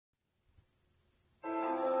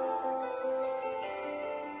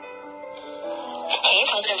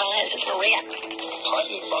Positive Vibes. It's Maria.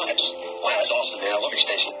 Positive Vibes? Wow, that's awesome, man. I love your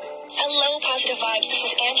station. Hello, Positive Vibes. This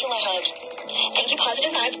is Angela Hubbs. Thank you,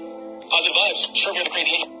 Positive Vibes. Positive Vibes. Sure, we're the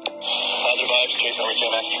crazy Asian. Positive Vibes. Jason over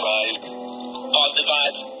here, man. Right. Positive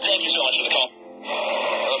Vibes. Thank you so much for the call.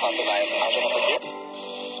 Hello, Positive Vibes. Angela over here.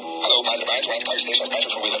 Hello, Positive Vibes. We're at the Park Station. It's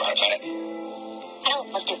Patrick from We Live on Our Planet. Hello,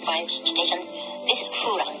 Positive Vibes Station. This is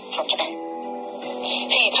Furan from Japan.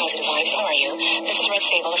 Hey, Positive Vibes. How are you? This is Red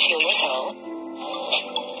Sable of Feel Your Soul.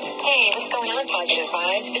 Hey, what's going on, Positive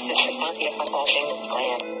Vibes? This is Chrysanthia from All Things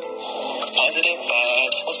Glam. Positive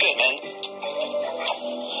Vibes. What's good, man?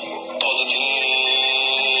 Positive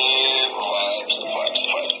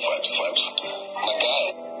vibes. My guy.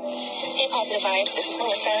 Hey, Positive Vibes. This is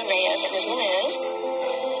Melissa Reyes and Ms. Liz.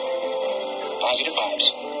 Positive Vibes.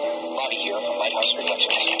 Bobby here from Lighthouse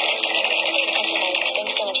Reflection. Hey, Positive Vibes.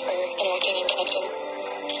 Thanks so much for interacting and connecting.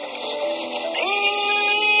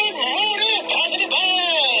 Good morning, Positive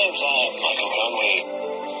Vibes. I'm Michael Conway.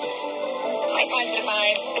 Hi, Positive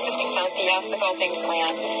Vibes. This is Chrysanthia with All Things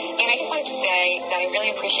Glam. And I just wanted to say that I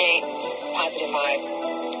really appreciate Positive Vibe.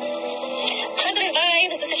 Positive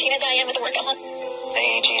Vibes. This is Sheena Diane with the Workout Home.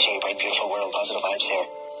 Hey, Gigi, Bright Beautiful World, Positive Vibes here.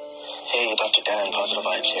 Hey, Dr. Dan, Positive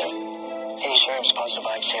Vibes here. Hey, Sherms, Positive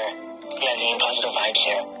Vibes here. Yeah, Dean, Positive Vibes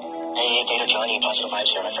here. Hey, Data Johnny, Positive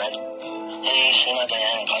Vibes here, my friend. Hey, Sheena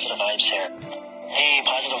Diane, Positive Vibes here. Hey,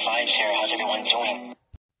 Positive Vibes here. How's everyone doing?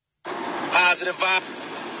 Positive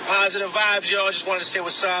vibes, yo. Just wanted to say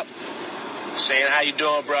what's up. Saying how you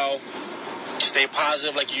doing, bro. Stay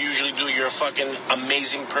positive like you usually do. You're a fucking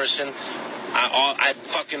amazing person. I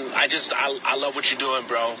love what you're doing,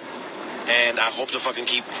 bro. And I hope to fucking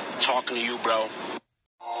keep talking to you, bro.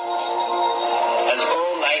 As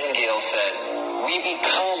Earl Nightingale said, we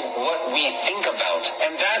become what we think about.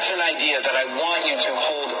 And that's an idea that I want you to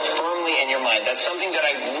hold firmly in your mind. That's something that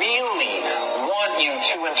I really want you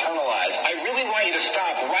to internalize. I really want you to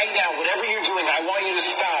stop right now. Whatever you're doing, I want you to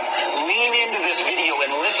stop. Lean into this video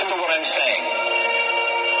and listen to what I'm saying.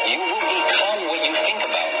 You will become what you think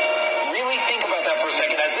about. Really think about that for a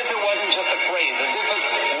second, as if it wasn't just a phrase, as if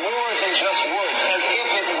it's more than just words, as if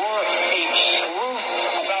it were a truth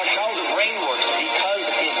about how the brain works, because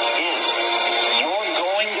it is. You're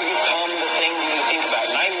going to become the thing that you think about.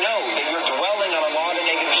 And I know that you're dwelling on a lot of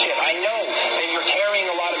negative shit. I know that you're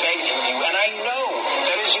carrying a lot of baggage with you. And I know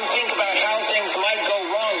that as you think about how things might go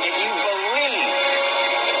wrong, that you believe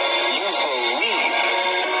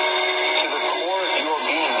to the core of your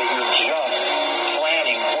being that you're just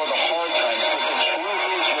planning for the hard times. But the truth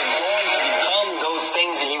is, you're going to become those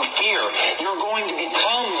things that you fear. You're going to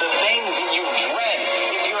become the things that you dread.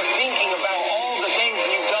 If you're thinking about all the things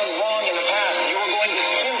that you've done wrong in the past, you're going to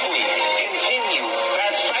simply continue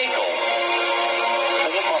that cycle.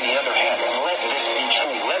 But if, on the other hand, and let this be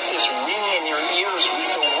true, let this ring in your ears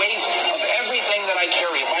with the weight of everything that I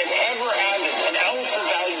carry. If I've ever added an ounce of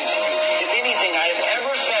value to you, if anything I have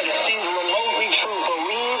ever said has seemed remotely true,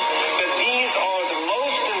 believe that these are the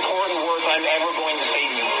most important words I'm ever going to say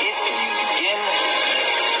to you. If you begin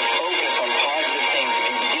to focus on positive things, if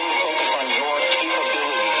you begin to focus on your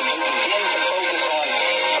capabilities, if you begin to focus on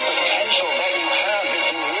the potential that you have, if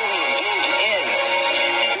you really dig in,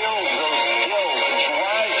 build those skills,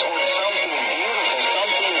 drive towards something beautiful,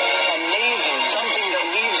 something amazing, something that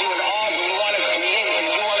leaves you in awe that you want to create, if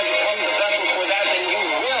you want to become the vessel for that, then you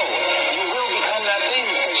will become that thing,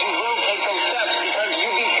 because you will take those steps, because you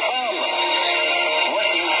become what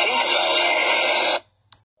you think about.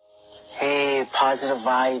 Hey, Positive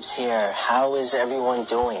Vibes here. How is everyone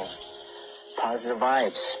doing? Positive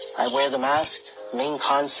Vibes. I wear the mask. Main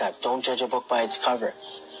concept, don't judge a book by its cover.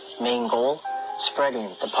 Main goal, spreading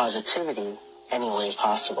the positivity any way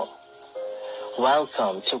possible.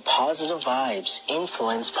 Welcome to Positive Vibes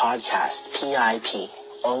Influence Podcast, PIP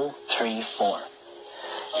 034.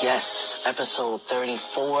 Yes, episode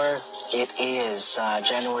 34. It is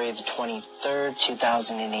January the 23rd,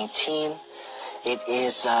 2018. It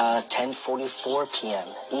is 10:44 p.m.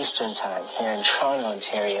 Eastern Time here in Toronto,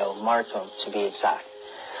 Ontario, Markham to be exact.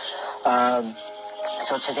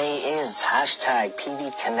 So today is hashtag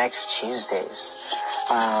PV Connects Tuesdays.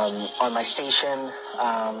 On my station,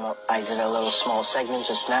 I did a little small segment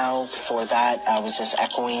just now. Before that, I was just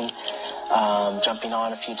echoing, jumping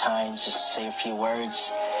on a few times just to say a few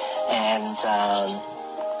words. And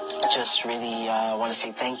just really want to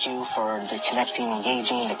say thank you for the connecting,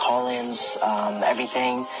 engaging, the call-ins,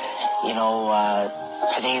 everything. You know,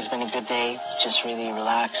 today has been a good day. Just really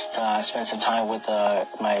relaxed. Spent some time with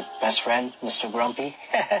my best friend, Mr. Grumpy.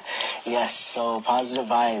 Yes, so Positive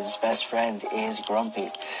Vibes, best friend is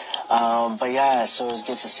Grumpy. But yeah, so it was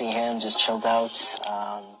good to see him. Just chilled out.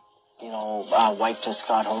 Wife just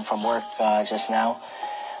got home from work just now.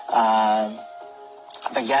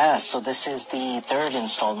 But yeah, so this is the third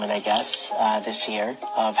installment, I guess, this year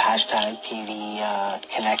of hashtag PV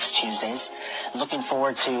Connects Tuesdays. Looking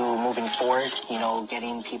forward to moving forward,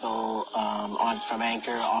 getting people on from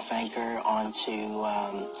Anchor, off Anchor, onto,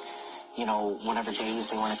 whatever days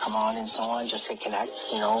they want to come on and so on, just to connect.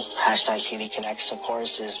 Hashtag PV Connects, of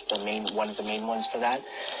course, is one of the main ones for that.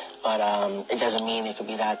 But it doesn't mean it could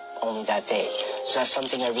be only that day. So that's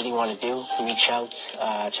something I really want to do, reach out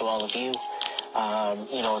to all of you.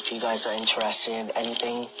 If you guys are interested in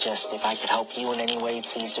anything, just if I could help you in any way,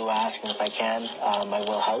 please do ask, and if I can, I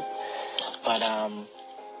will help. But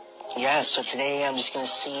so today I'm just gonna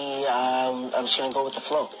go with the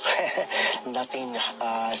flow. Nothing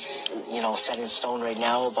set in stone right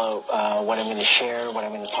now about what I'm gonna share, what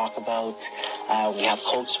I'm gonna talk about. We have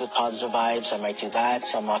quotes with positive vibes. I might do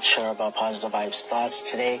that. I'm not sure about positive vibes thoughts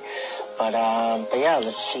today, but yeah,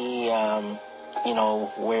 let's see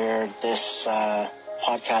where this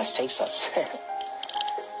podcast takes us.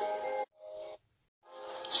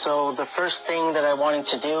 So the first thing that I wanted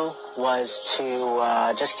to do was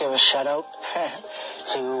to just give a shout out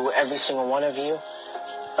to every single one of you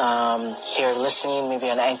here listening, maybe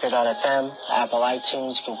on Anchor.fm, Apple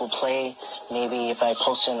iTunes, Google Play, maybe if I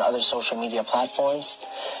post it on other social media platforms.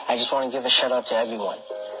 I just want to give a shout out to everyone.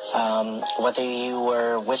 Whether you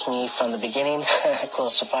were with me from the beginning,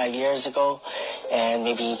 close to 5 years ago, and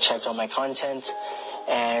maybe checked out my content,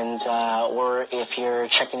 or if you're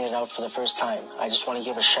checking it out for the first time, I just want to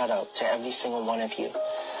give a shout out to every single one of you.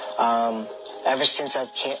 Ever since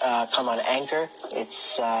I've come on Anchor,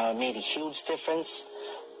 it's made a huge difference,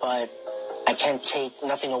 but I can't take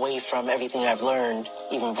nothing away from everything I've learned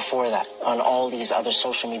even before that on all these other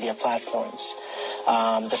social media platforms.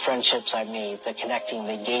 The friendships I've made, the connecting,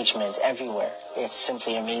 the engagement, everywhere. It's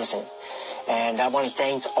simply amazing. And I want to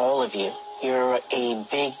thank all of you. You're a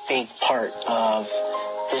big, big part of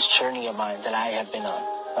this journey of mine that I have been on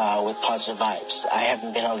with Positive Vibes. I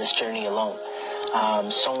haven't been on this journey alone.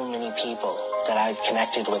 So many people that I've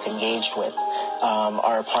connected with, engaged with,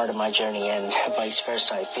 are a part of my journey, and vice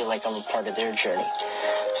versa. I feel like I'm a part of their journey.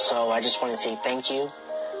 So I just want to say thank you.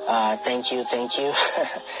 Thank you.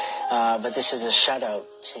 But this is a shout out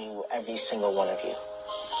to every single one of you.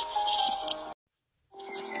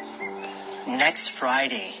 Next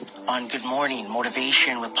Friday on Good Morning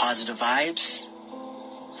Motivation with Positive Vibes,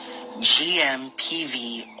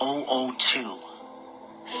 GMPV002,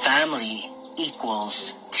 Family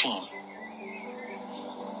Equals Team.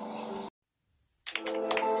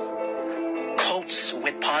 Quotes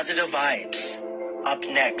with Positive Vibes, up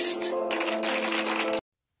next.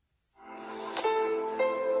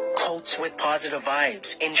 Quotes with Positive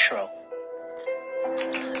Vibes, intro.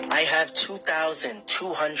 I have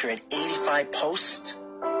 2,285 posts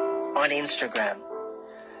on Instagram.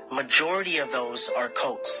 Majority of those are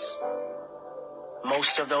quotes.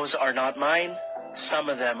 Most of those are not mine. Some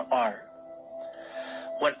of them are.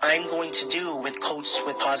 What I'm going to do with Quotes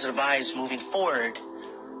with Positive Vibes moving forward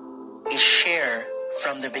is share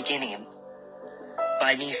from the beginning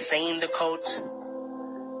by me saying the quote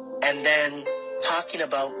and then talking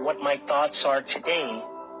about what my thoughts are today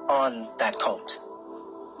on that quote.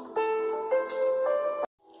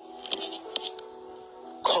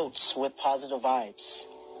 Quotes with Positive Vibes.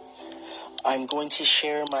 I'm going to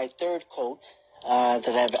share my third quote that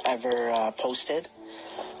I've ever posted,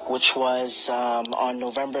 which was on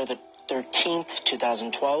November the 13th,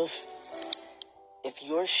 2012. If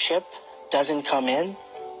your ship doesn't come in,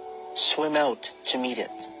 swim out to meet it.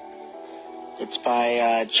 It's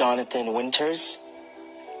by Jonathan Winters.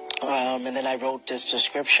 And then I wrote this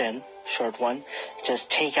description, short one. It says,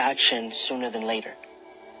 take action sooner than later.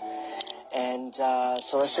 And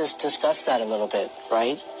so let's just discuss that a little bit,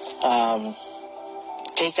 right?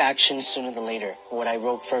 Take action sooner than later. What I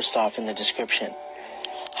wrote first off in the description.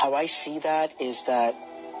 How I see that is that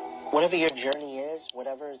whatever your journey is,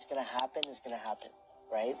 whatever is going to happen is going to happen,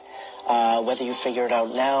 right? Whether you figure it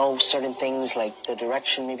out now, certain things like the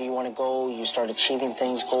direction maybe you want to go, you start achieving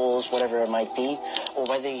things, goals, whatever it might be, or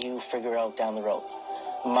whether you figure it out down the road.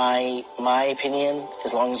 My opinion,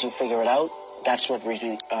 as long as you figure it out, that's what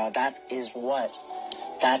really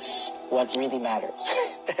matters.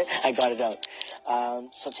 I got it out.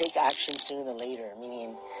 So take action sooner than later,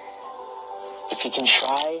 meaning if you can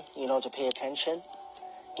try, to pay attention,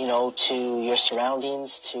 to your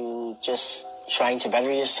surroundings, to just trying to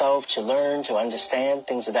better yourself, to learn, to understand,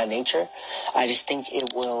 things of that nature. I just think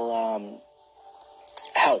it will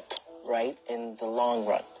help, right, in the long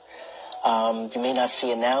run. You may not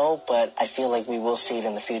see it now, but I feel like we will see it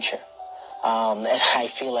in the future. And I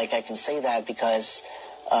feel like I can say that because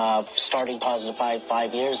starting Positive Vibes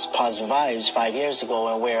 5 years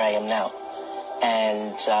ago, and where I am now.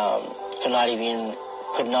 And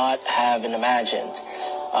could not have imagined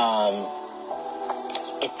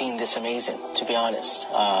it being this amazing, to be honest.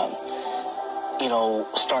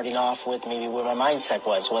 Starting off with maybe where my mindset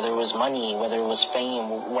was, whether it was money, whether it was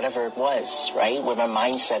fame, whatever it was, right? Where my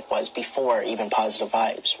mindset was before even Positive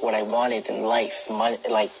Vibes, what I wanted in life,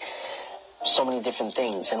 like so many different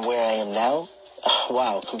things. And where I am now,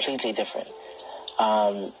 wow, completely different.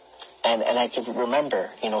 And I could remember,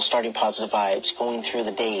 starting Positive Vibes, going through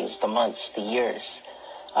the days, the months, the years,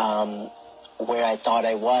 where I thought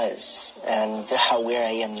I was and where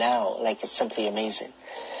I am now. Like, it's simply amazing.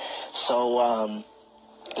 So,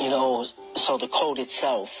 so the code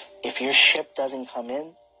itself, if your ship doesn't come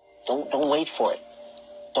in, don't wait for it.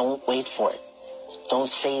 Don't wait for it. Don't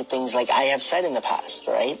say things like I have said in the past,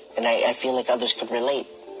 right? And I feel like others could relate.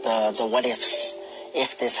 The what ifs,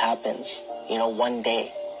 if this happens, one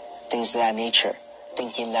day, things of that nature.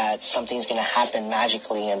 Thinking that something's going to happen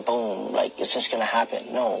magically and boom, like it's just going to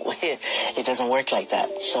happen. No, it doesn't work like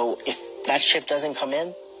that. So if that ship doesn't come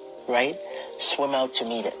in, right, swim out to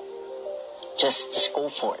meet it. Just go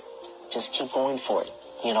for it. Just keep going for it.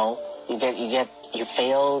 You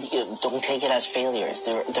failed. Don't take it as failures.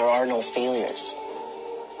 There are no failures.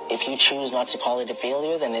 If you choose not to call it a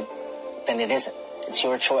failure, then it isn't. It's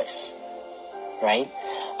your choice, right?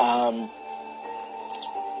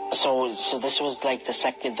 So this was like the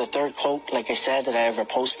third quote, like I said, that I ever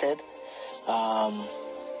posted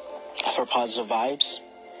for Positive Vibes,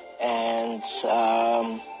 and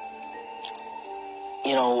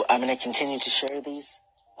I'm going to continue to share these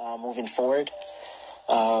moving forward.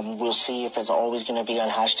 We'll see if it's always going to be on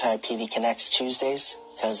hashtag PV Connects Tuesdays,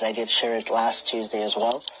 because I did share it last Tuesday as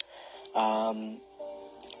well.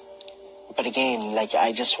 But again, like,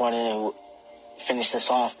 I just want to finish this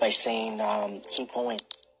off by saying, keep going,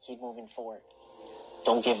 keep moving forward.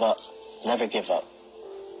 Don't give up. Never give up.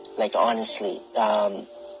 Like, honestly,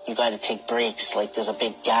 you got to take breaks. Like, there's a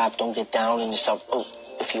big gap. Don't get down on yourself. Oh,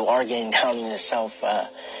 if you are getting down on yourself,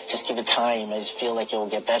 just give it time. I just feel like it will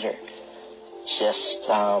get better. Just,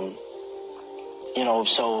 so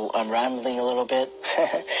I'm rambling a little bit.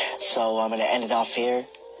 So I'm going to end it off here.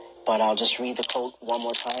 But I'll just read the quote one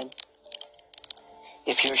more time.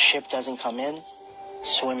 If your ship doesn't come in,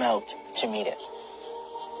 swim out to meet it.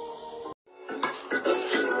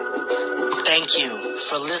 Thank you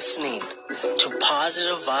for listening to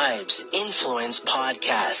Positive Vibes Influence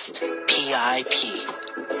Podcast, PIP.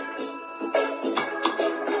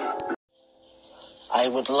 I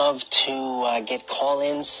would love to get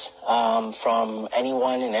call-ins from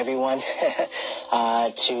anyone and everyone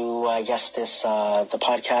to, I guess, the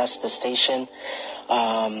podcast, the station,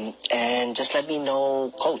 and just let me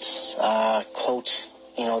know quotes,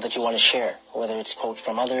 that you want to share, whether it's quotes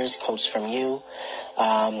from others, quotes from you.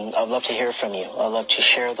 I'd love to hear from you. I'd love to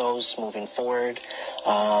share those moving forward.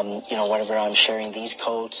 Whatever I'm sharing these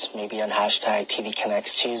quotes, maybe on hashtag PV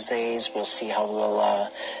Connects Tuesdays. We'll see how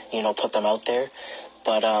we'll, put them out there.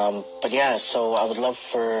 But yeah, so I would love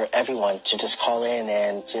for everyone to just call in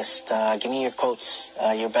and just give me your quotes,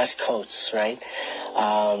 your best quotes, right?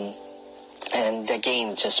 And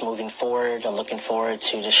again, just moving forward, I'm looking forward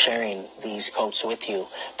to just sharing these quotes with you.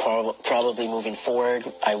 Probably moving forward,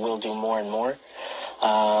 I will do more and more.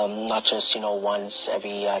 Not just, once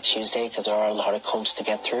every Tuesday, because there are a lot of quotes to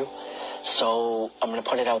get through. So I'm going to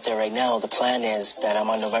put it out there right now. The plan is that I'm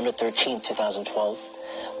on November 13th, 2012.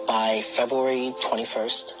 By February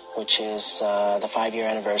 21st, which is the 5-year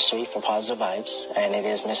anniversary for Positive Vibes, and it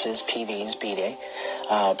is Mrs. PV's B-Day,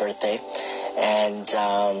 birthday. And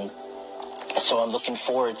so I'm looking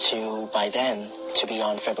forward to, by then, to be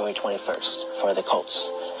on February 21st for the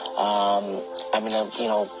quotes. I'm going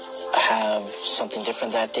to, have something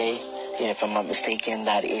different that day. If I'm not mistaken,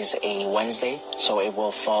 that is a Wednesday, so it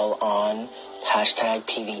will fall on hashtag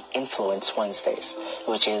PV Influence Wednesdays,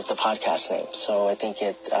 which is the podcast name. So I think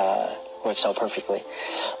it works out perfectly.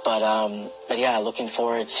 But yeah, looking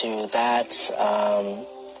forward to that.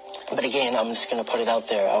 But again, I'm just going to put it out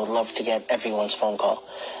there. I would love to get everyone's phone call.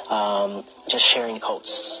 Just sharing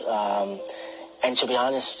quotes. And to be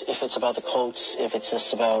honest, if it's about the quotes, if it's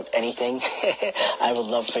just about anything, I would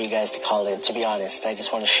love for you guys to call in, to be honest. I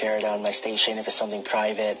just want to share it on my station if it's something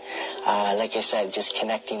private. Like I said, just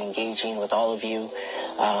connecting, engaging with all of you.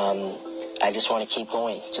 I just want to keep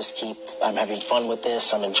going. I'm having fun with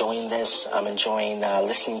this. I'm enjoying this. I'm enjoying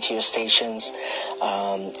listening to your stations,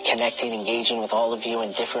 connecting, engaging with all of you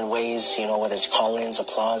in different ways, whether it's call-ins,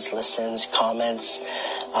 applause, listens, comments,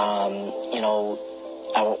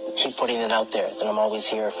 I will keep putting it out there that I'm always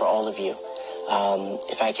here for all of you.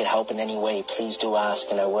 If I can help in any way, please do ask,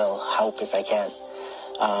 and I will help if I can.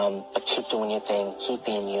 But keep doing your thing. Keep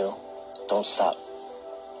being you. Don't stop.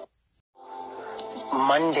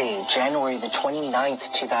 Monday, January the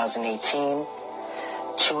 29th, 2018.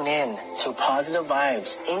 Tune in to Positive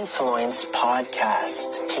Vibes Influence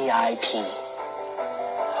Podcast, PIP.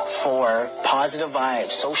 For Positive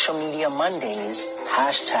Vibes Social Media Mondays,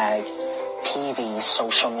 hashtag PV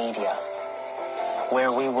Social Media,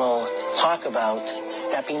 where we will talk about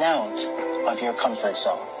stepping out of your comfort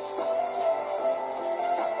zone.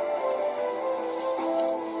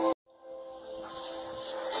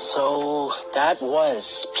 So that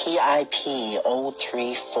was PIP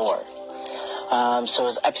 034. So it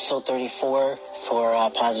was episode 34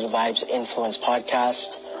 for Positive Vibes Influence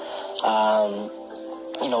Podcast.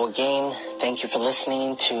 Again, thank you for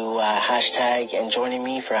listening to hashtag and joining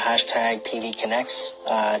me for hashtag PV Connects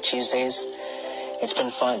Tuesdays. It's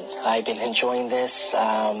been fun. I've been enjoying this,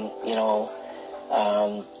 the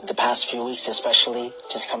past few weeks especially,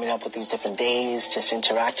 just coming up with these different days, just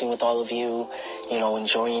interacting with all of you,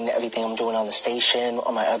 enjoying everything I'm doing on the station,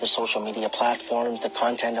 on my other social media platforms, the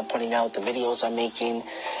content I'm putting out, the videos I'm making.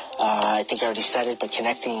 I think I already said it, but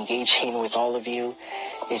connecting, engaging with all of you.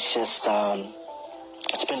 It's just,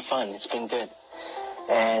 it's been fun. It's been good.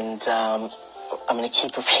 And I'm going to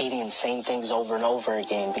keep repeating the same things over and over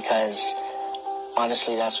again because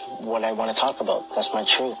honestly, that's what I want to talk about. That's my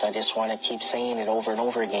truth. I just want to keep saying it over and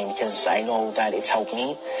over again because I know that it's helped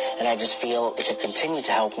me, and I just feel it could continue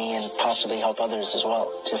to help me and possibly help others as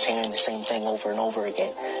well, just hearing the same thing over and over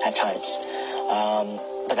again at times.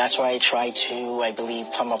 But that's why I try to, I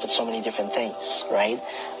believe, come up with so many different things, right?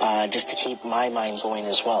 Just to keep my mind going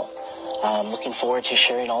as well. Looking forward to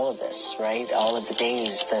sharing all of this, right? All of the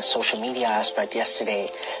days, the social media aspect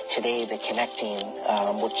yesterday, today the connecting,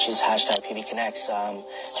 which is hashtag PV Connects,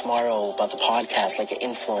 tomorrow about the podcast, like an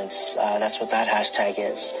influence, that's what that hashtag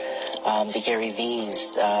is. The Gary V's,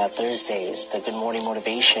 Thursdays, the Good Morning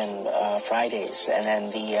Motivation, Fridays, and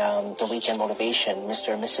then the Weekend Motivation,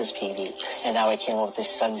 Mr. and Mrs. PV, and now I came up with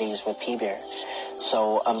this Sundays with P-Bear.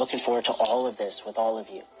 So I'm looking forward to all of this with all of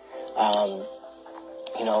you.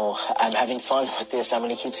 I'm having fun with this. I'm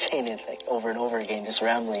going to keep saying it like over and over again, just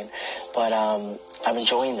rambling. But I'm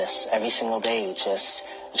enjoying this every single day, just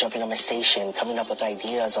jumping on my station, coming up with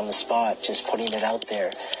ideas on the spot, just putting it out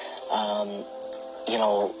there.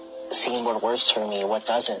 Seeing what works for me, what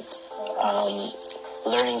doesn't.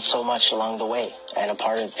 Learning so much along the way. And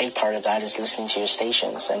big part of that is listening to your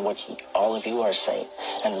stations and what all of you are saying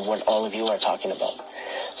and what all of you are talking about.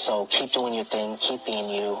 So keep doing your thing, keep being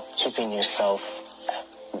you, keep being yourself.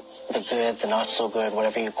 The good, the not so good,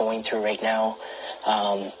 whatever you're going through right now,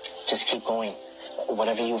 just keep going.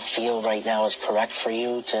 Whatever you feel right now is correct for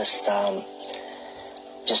you, just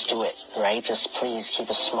do it, right? Just please keep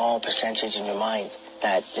a small percentage in your mind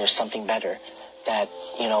that there's something better, that,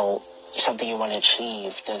 something you want to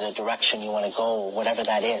achieve, the direction you want to go, whatever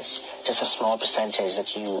that is. Just a small percentage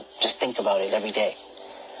that you just think about it every day.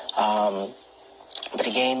 But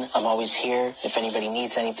again, I'm always here. If anybody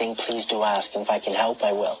needs anything, please do ask. And if I can help,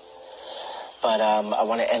 I will. But I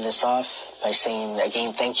want to end this off by saying,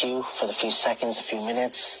 again, thank you for the few seconds, a few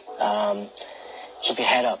minutes. Keep your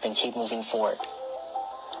head up and keep moving forward.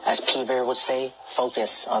 As P-Bear would say,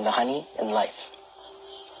 focus on the honey in life.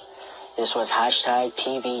 This was hashtag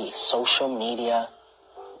PV Social Media.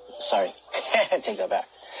 Sorry, take that back.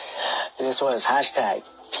 This was hashtag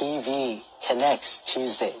PV Connects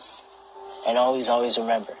Tuesdays. And always, always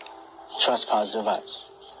remember, trust positive vibes.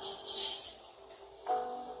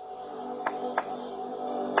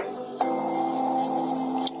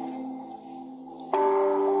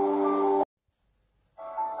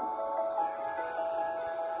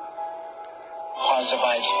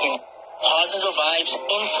 Positive Vibes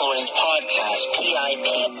Influence Podcast, PIP.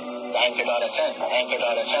 Anchor.fm,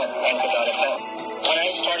 Anchor.fm, Anchor.fm. When I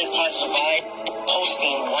started Positive Vibe,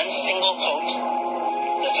 posting one single quote,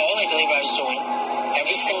 that's all I believe I was doing,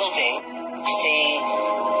 every single day, say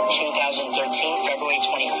 2013, February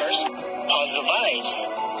 21st, Positive Vibes,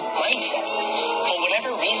 mindset. For whatever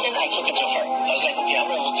reason, I took it to heart. I was like, okay, I'm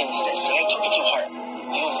going to look into this, and I took it to heart.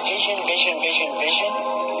 You vision,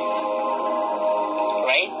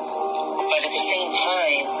 right? But at the same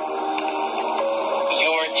time,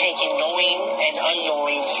 you're taking knowing and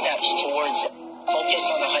unknowing steps towards it. Focus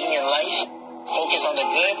on the honey in life. Focus on the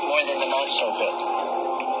good more than the not so good.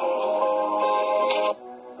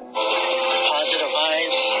 Positive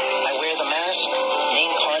vibes. I wear the mask.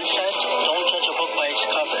 Main concept, don't judge a book by its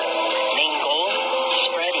cover. Main goal,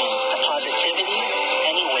 spreading the positivity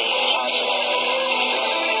any way possible.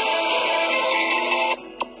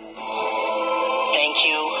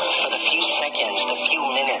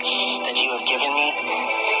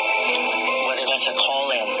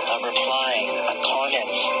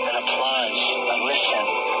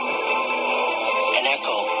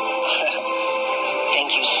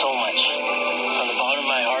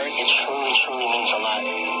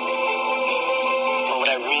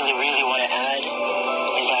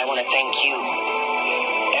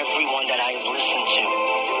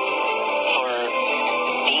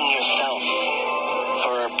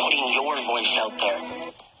 out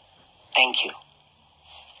there. Thank you.